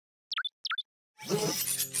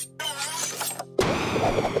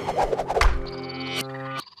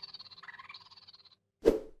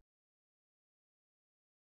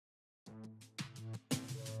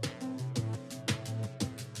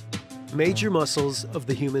Major muscles of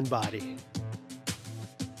the human body.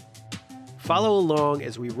 Follow along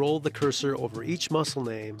as we roll the cursor over each muscle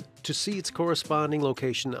name to see its corresponding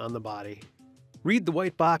location on the body. Read the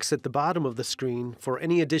white box at the bottom of the screen for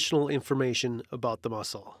any additional information about the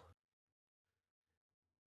muscle.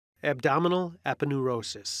 Abdominal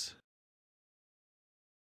aponeurosis.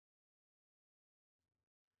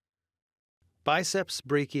 Biceps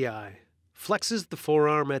brachii. Flexes the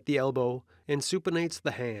forearm at the elbow and supinates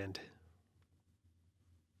the hand.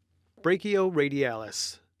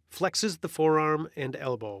 Brachioradialis. Flexes the forearm and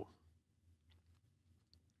elbow.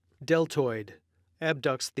 Deltoid.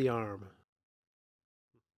 Abducts the arm.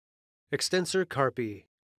 Extensor carpi.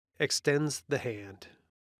 Extends the hand.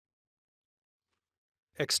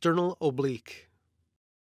 External oblique.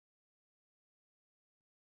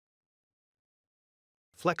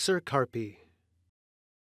 Flexor carpi.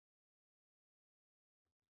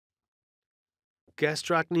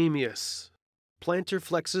 Gastrocnemius. Plantar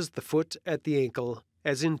flexes the foot at the ankle,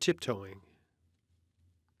 as in tiptoeing.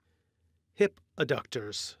 Hip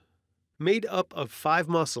adductors. Made up of 5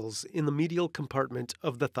 muscles in the medial compartment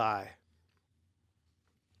of the thigh.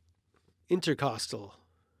 Intercostal.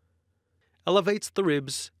 Elevates the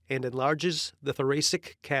ribs and enlarges the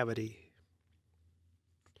thoracic cavity.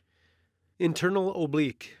 Internal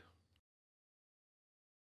oblique.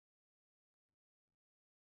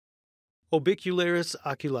 Orbicularis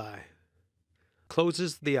oculi.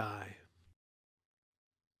 Closes the eye.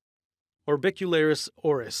 Orbicularis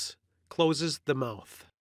oris. Closes the mouth.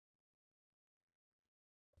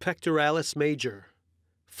 Pectoralis major.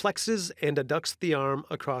 Flexes and adducts the arm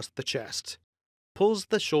across the chest. Pulls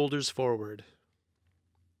the shoulders forward.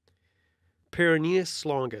 Peroneus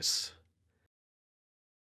longus.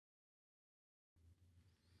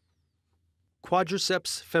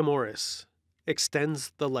 Quadriceps femoris.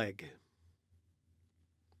 Extends the leg.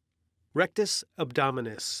 Rectus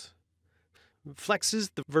abdominis. Flexes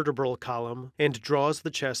the vertebral column and draws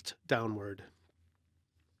the chest downward.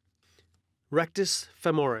 Rectus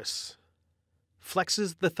femoris.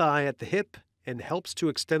 Flexes the thigh at the hip and helps to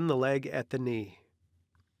extend the leg at the knee.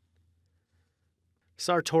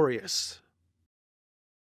 Sartorius.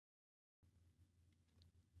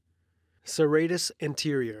 Serratus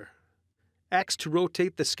anterior. Acts to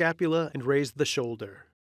rotate the scapula and raise the shoulder.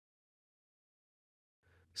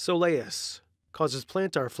 Soleus. Causes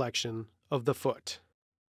plantar flexion of the foot.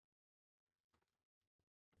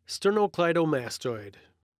 Sternocleidomastoid.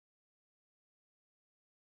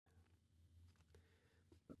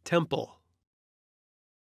 Temple.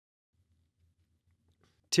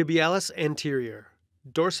 Tibialis anterior.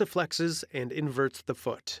 Dorsiflexes and inverts the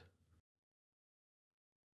foot.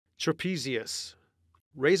 Trapezius.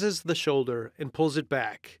 Raises the shoulder and pulls it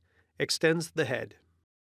back, extends the head.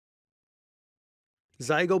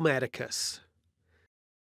 Zygomaticus.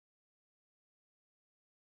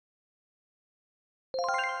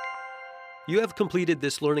 You have completed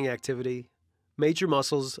this learning activity, Major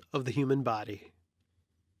Muscles of the Human Body.